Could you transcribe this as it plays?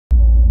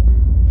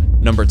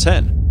Number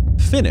 10.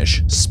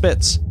 Finnish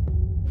Spitz.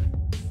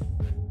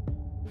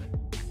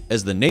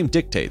 As the name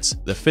dictates,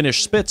 the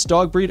Finnish Spitz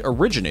dog breed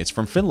originates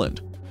from Finland.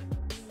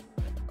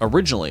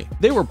 Originally,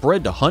 they were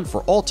bred to hunt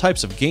for all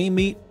types of game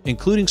meat,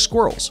 including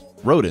squirrels,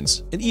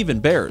 rodents, and even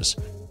bears.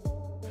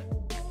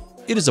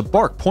 It is a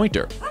bark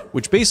pointer,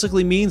 which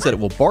basically means that it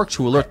will bark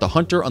to alert the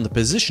hunter on the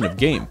position of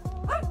game.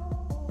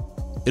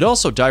 It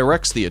also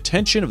directs the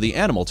attention of the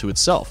animal to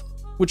itself,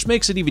 which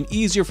makes it even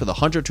easier for the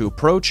hunter to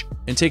approach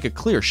and take a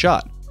clear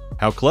shot.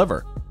 How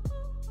clever!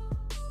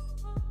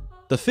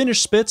 The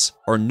Finnish Spitz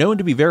are known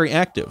to be very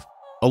active,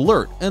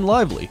 alert, and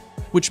lively,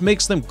 which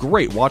makes them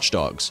great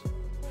watchdogs.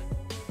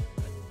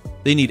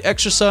 They need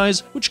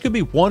exercise, which could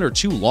be 1 or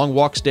 2 long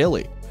walks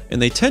daily,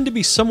 and they tend to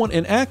be somewhat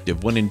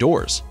inactive when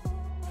indoors.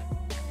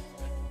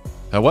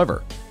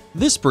 However,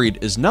 this breed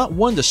is not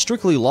one to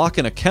strictly lock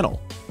in a kennel.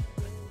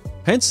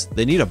 Hence,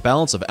 they need a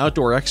balance of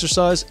outdoor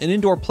exercise and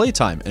indoor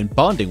playtime and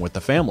bonding with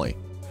the family.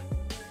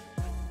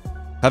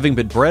 Having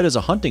been bred as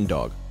a hunting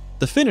dog,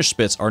 the Finnish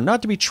Spitz are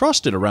not to be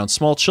trusted around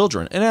small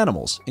children and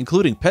animals,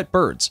 including pet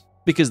birds,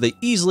 because they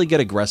easily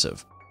get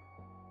aggressive.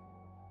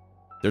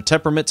 Their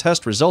temperament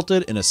test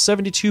resulted in a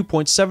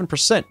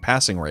 72.7%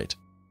 passing rate.